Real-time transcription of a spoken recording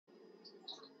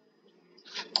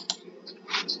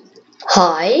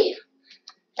Hi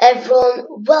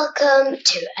everyone, welcome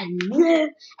to a new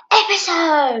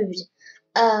episode.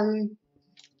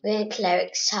 We're in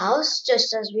Cleric's house,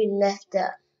 just as we left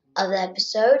the other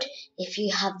episode. If you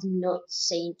have not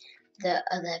seen the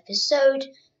other episode,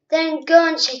 then go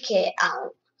and check it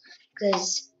out,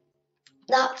 because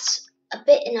that's a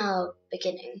bit in our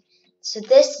beginning. So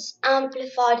this is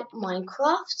Amplified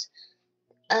Minecraft,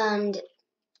 and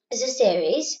it's a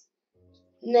series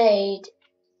made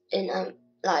in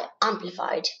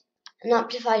amplified. An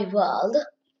amplified world.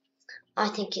 I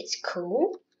think it's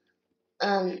cool,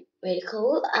 really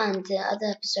cool. And the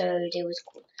other episode, it was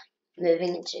called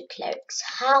Moving into Cleric's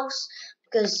House,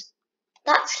 because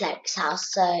that's Cleric's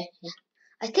house. So yeah,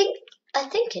 I think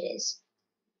it is.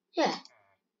 Yeah.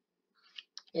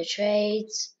 No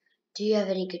trades. Do you have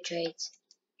any good trades?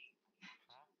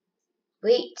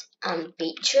 Wheat and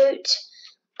beetroot.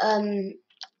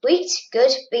 Wheat,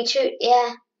 good. Beetroot,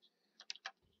 yeah.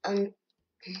 Let's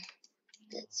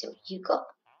see what you got.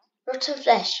 Rotten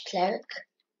flesh, cleric.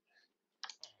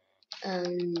 No.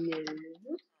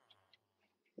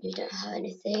 You don't have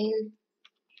anything.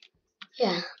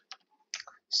 Yeah.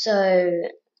 So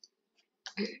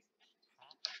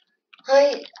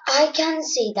I can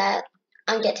see that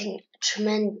I'm getting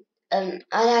tremendous. I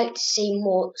like to see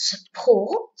more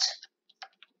support,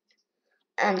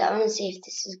 and I want to see if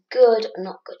this is good or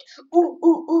not good. Ooh,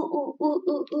 ooh, ooh, ooh, ooh,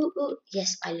 ooh, ooh, ooh.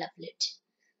 Yes, I love it.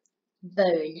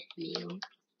 Bone meal.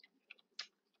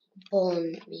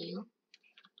 Bone meal.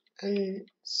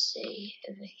 And see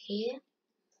over here.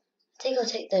 I think I'll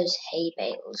take those hay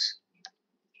bales.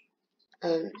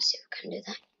 See if I can do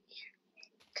that.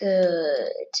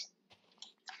 Good.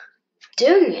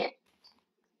 Doing it.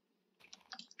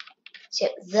 See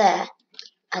up there.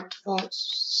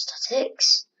 Advanced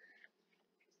statics.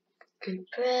 And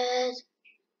bread.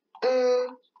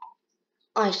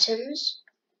 Items.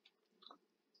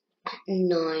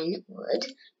 9 wood.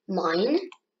 Mine.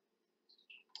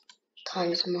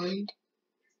 Times mined.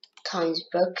 Times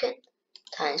broken.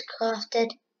 Times crafted.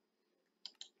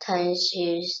 Times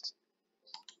used.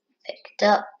 Picked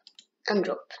up. And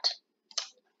dropped.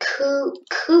 Cool.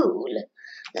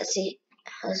 Let's see.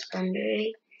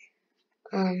 Husbandry.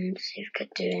 See if we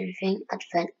could do anything.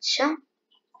 Adventure.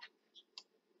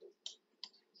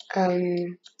 No.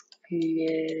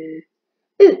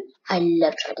 Ooh, I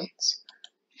love tridents.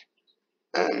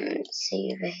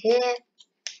 See over here.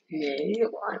 No,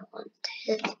 not what I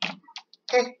wanted.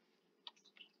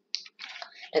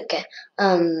 Okay.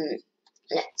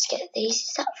 Let's get these.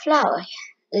 Is that flour? Yeah,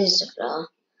 this is a flower.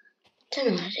 Don't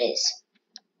know what it is.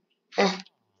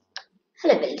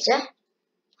 Hello, villager.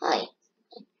 Hi.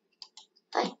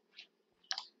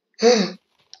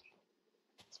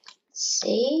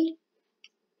 See?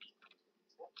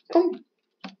 Oh,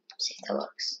 see if that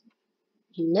works.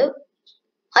 Nope.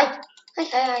 Hi.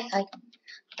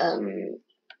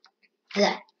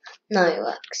 There. Now it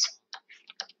works.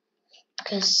 I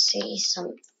can see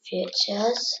some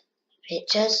pictures.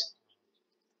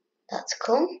 That's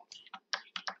cool.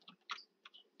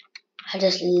 I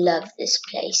just love this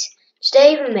place.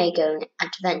 Today we may go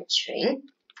adventuring,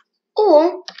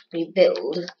 or we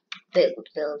build.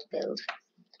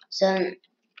 So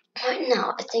right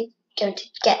now I think I'm going to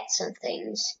get some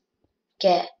things.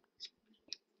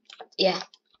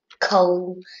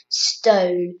 Coal,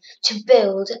 stone to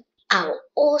build our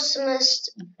awesomest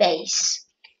base.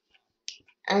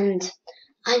 And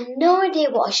I have no idea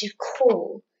what I should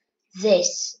call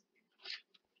this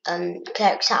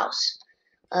cleric's house.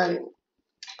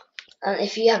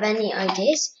 If you have any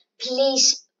ideas,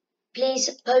 please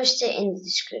post it in the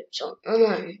description.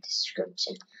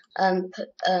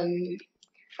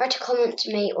 Write a comment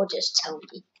to me or just tell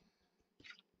me.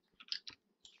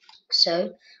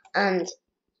 So, and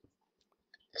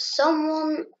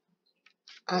someone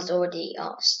has already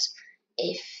asked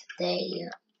if they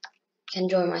can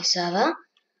join my server,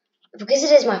 because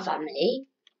it is my family,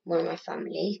 one of my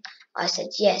family. I said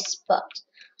yes, but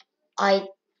I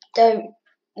don't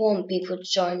want people to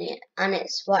join it, and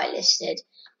it's whitelisted.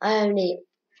 I only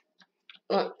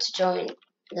want to join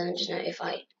them to know if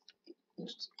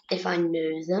I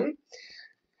know them.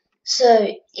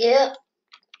 So yeah,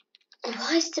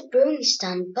 why is the brewing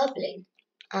stand bubbling?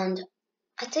 And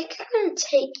I think I'm gonna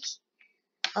take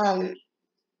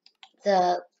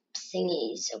the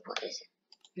thingies, or what is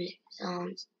it?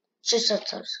 Just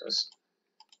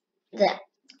that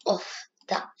off.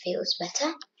 That feels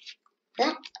better.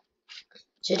 There.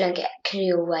 So you don't get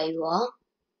clear where you are.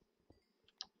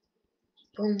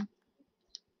 Boom,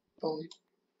 boom,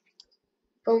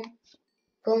 boom,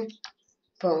 boom,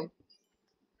 boom,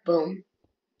 boom.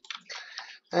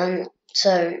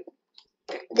 So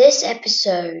this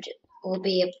episode will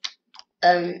be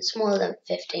smaller than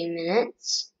 15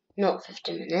 minutes, not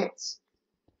 15 minutes.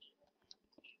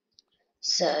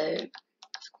 So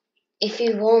if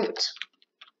you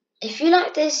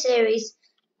like this series,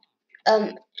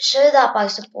 show that by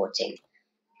supporting.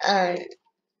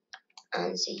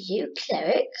 And see you,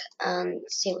 cleric, and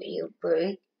see what you're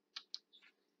brewing.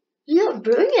 You're not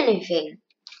brewing anything.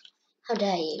 How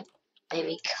dare you?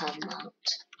 Maybe come out.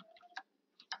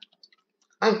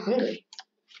 I'm hungry.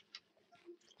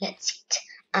 Let's eat.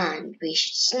 And we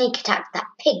should sneak attack that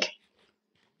pig.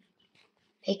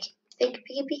 Pig, pig,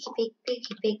 piggy, piggy, pig,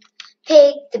 piggy, pig.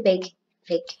 Pig, the pig,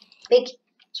 pig, pig,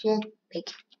 small pig.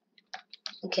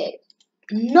 Okay,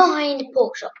 9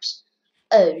 pork chops.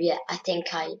 Oh yeah, I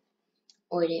think I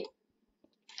already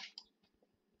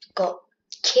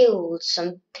killed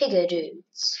some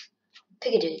pig-a-dudes.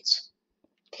 Pig-a-dudes.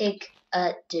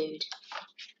 Pig-a-dude.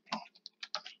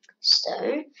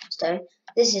 Stone.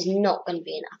 This is not going to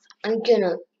be enough. I'm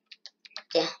gonna,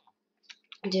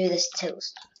 do this till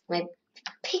my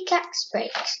pickaxe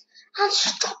breaks. And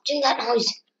stop doing that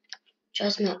noise.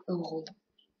 Drives me up the wall.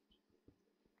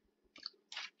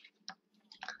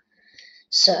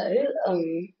 So,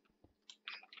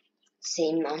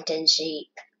 see mountain sheep,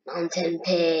 mountain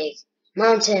pig,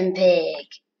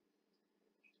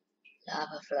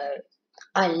 lava flow.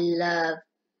 I love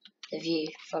the view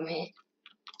from here.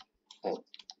 Oh,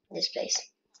 this place.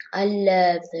 I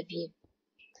love the view.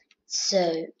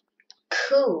 So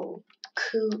cool.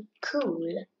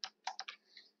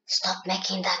 Stop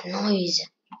making that noise.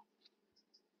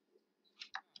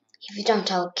 If you don't,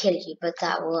 I'll kill you, but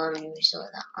that will only result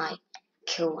that I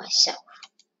kill myself.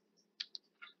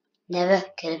 Never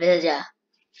kill a villager.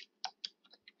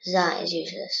 That is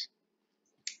useless.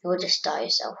 You'll just die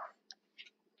yourself.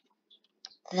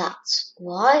 That's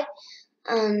why.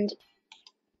 And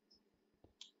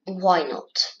why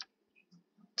not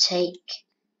take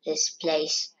this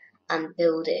place and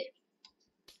build it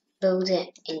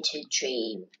into a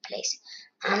dream place.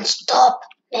 And stop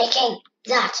making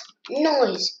that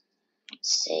noise.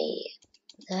 See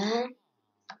there.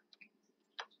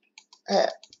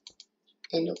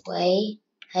 In the way.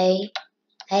 Hey,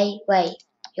 wait.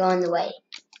 You're in the way.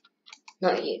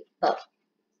 Not you, but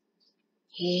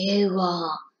you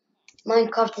are.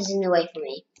 Minecraft is in the way for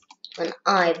me when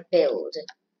I build.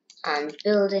 And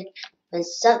building, when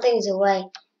something's away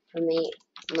from me,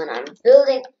 when I'm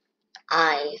building,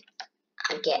 I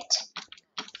get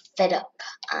fed up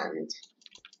and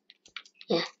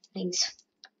things.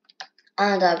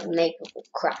 And I make people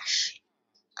crash.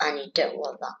 And you don't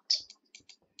want that.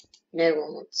 No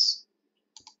one wants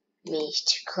me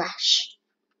to crash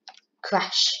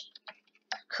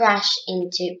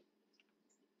into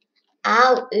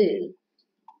ooh.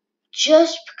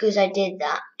 Just because I did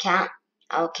that, cat,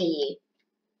 I'll kill you.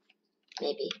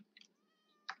 Maybe.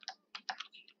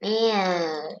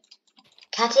 Meow.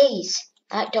 Catties.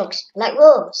 I like dogs. I like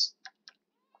wolves.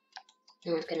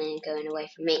 No one's going away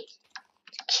from me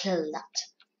to kill that.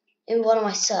 In one of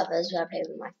my servers where I play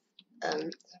with my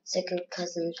second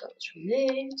cousins once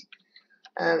removed,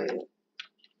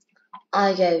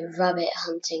 I go rabbit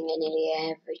hunting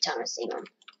nearly every time I see one.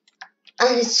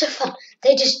 And it's so fun.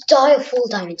 They just die of fall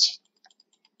damage.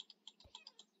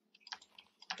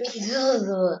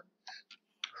 Ooh,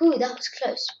 that was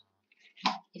close.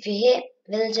 If you hit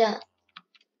villager,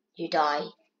 you die.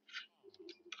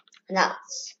 And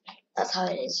that's how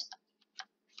it is.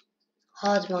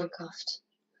 Hard Minecraft.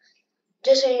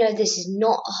 Just so you know, this is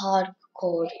not a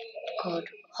hardcore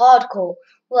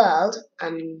world,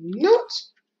 and not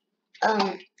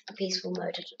a peaceful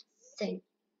mode. I don't think.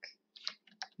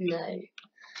 No.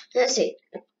 Let's see.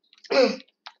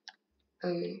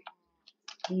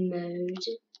 Mode.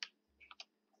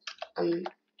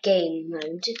 Game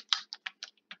mode.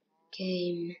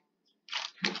 Game.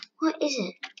 What is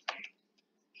it?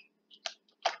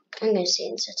 I'm going to see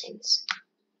in settings.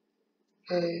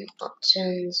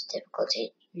 Options,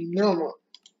 difficulty, normal,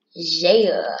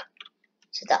 0.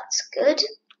 So that's good.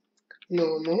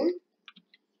 Normal.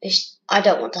 I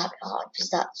don't want to have it hard because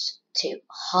that's too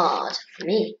hard for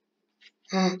me.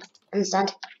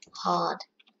 Understand? Hard.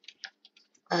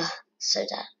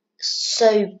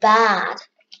 So bad.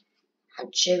 I'm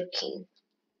joking.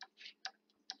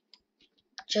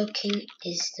 Joking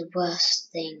is the worst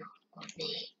thing of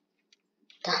me.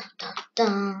 Dun dun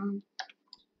dun.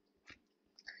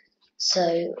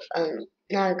 So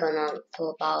now I've gone on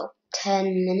for about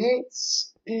 10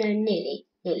 minutes. No,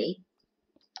 nearly.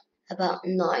 About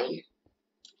 9.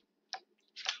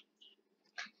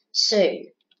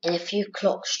 Soon, in a few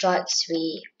clock strikes,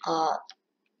 we are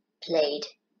played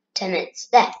 10 minutes.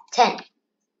 There, 10.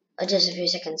 or just a few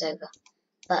seconds over,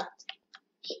 but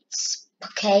it's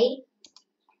okay.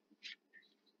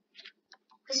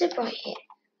 Where's it right here?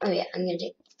 Oh yeah, I'm gonna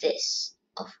do this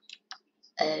off.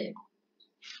 Oh,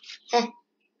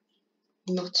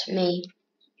 not me.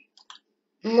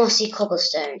 Mossy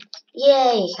cobblestone. Yay,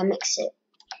 I can mix it.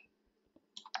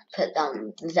 Put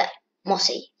down there.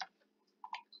 Mossy.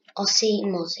 Ossie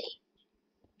Mossy.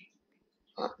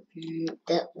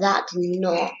 That did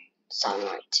not sound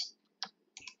right.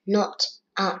 Not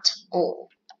at all.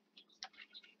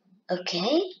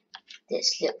 Okay.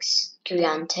 This looks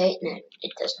grand. No,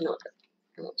 it does not look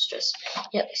monstrous.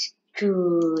 It looks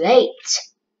great.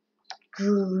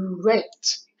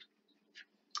 Great.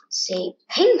 See,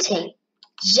 painting.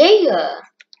 Yeah.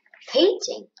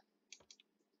 Painting.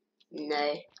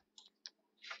 No.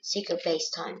 Secret base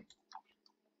time.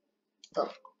 Boom.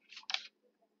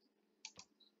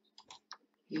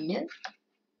 No.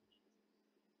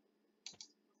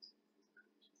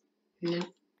 No.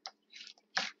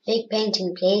 Big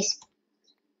painting, please.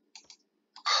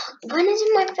 When is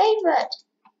it my favorite?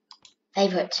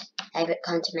 Favorite,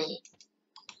 come to me.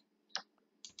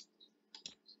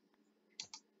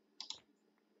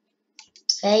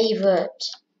 Favorite.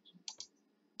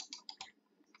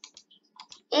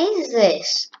 Is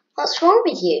this? What's wrong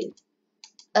with you?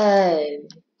 Oh,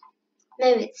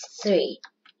 maybe it's 3.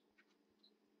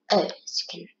 Oh, it's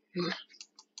again 9.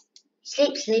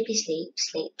 Sleep, sleepy, sleep,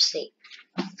 sleep, sleep.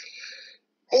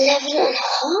 11 and a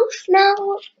half now?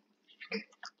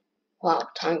 Wow,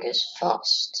 time goes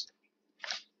fast.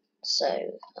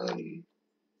 So,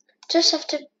 just have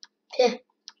to, yeah,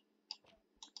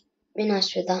 be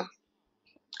nice with that,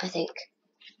 I think.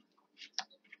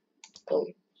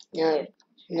 Boom. No,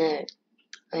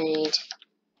 I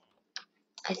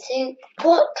think,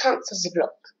 what counts as a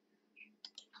block?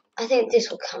 I think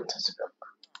this will count as a block.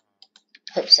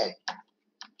 Hope so.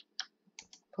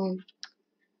 Boom.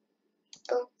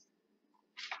 Boom.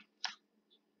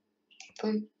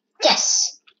 Boom.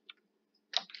 Yes!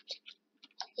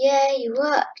 Yay,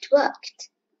 worked.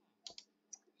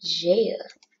 Yeah.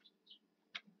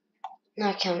 Now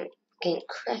I can get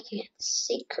cracking at the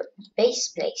secret base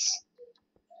place.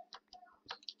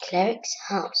 Cleric's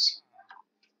house.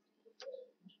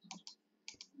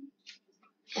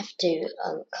 Have to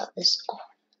cut this off.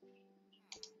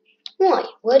 Why?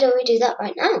 Why don't we do that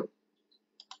right now?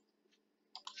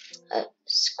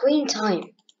 Screen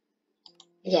time.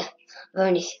 Yeah, I've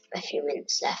only a few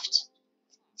minutes left.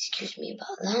 Excuse me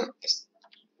about that.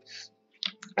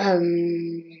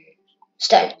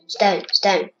 Stone.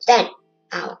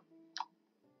 Ow.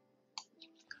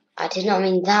 I did not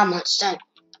mean that much stone.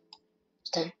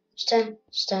 Stone.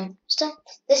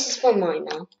 This is my mind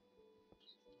now.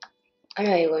 I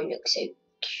know it won't look so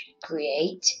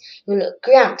great. It will look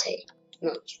granty,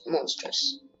 not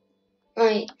monstrous.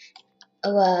 A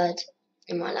word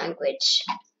in my language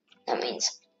that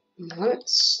means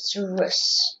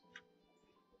monstrous.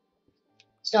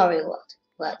 It's not a real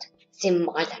word. It's in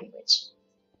my language.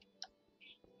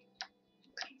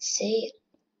 See,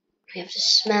 we have to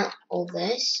smelt all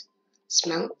this.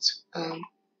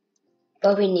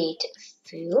 But we need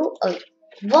fuel. Oh,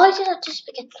 why did I just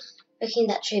begin making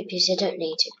that tree? Because I don't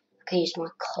need to. I can use my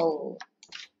coal.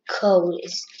 Coal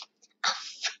is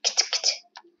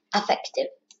effective.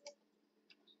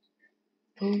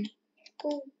 Boom.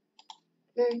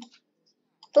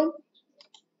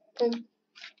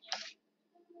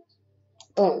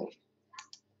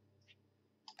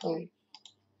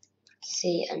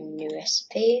 See a new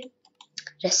recipe.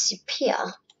 Recipe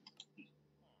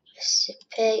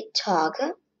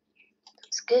target.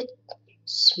 Looks good.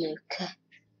 Smoker.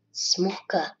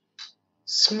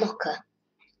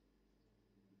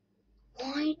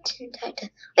 Why didn't I do?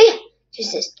 Oh yeah,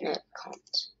 use this. No,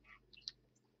 can't.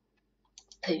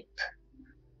 Poop.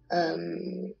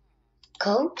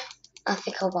 Coal. I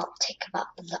think I'll take about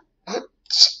that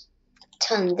much.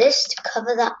 Turn this to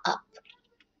cover that up.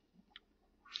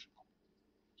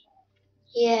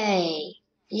 Yay!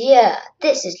 Yeah,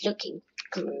 this is looking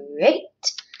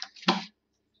great.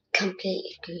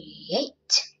 Completely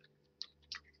great.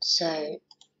 So,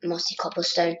 mossy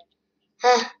cobblestone.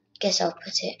 Guess I'll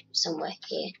put it somewhere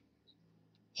here.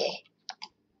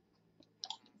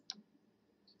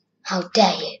 How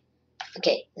dare you?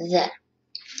 Okay, there.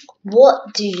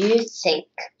 What do you think?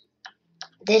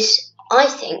 I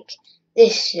think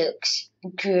this looks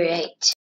great.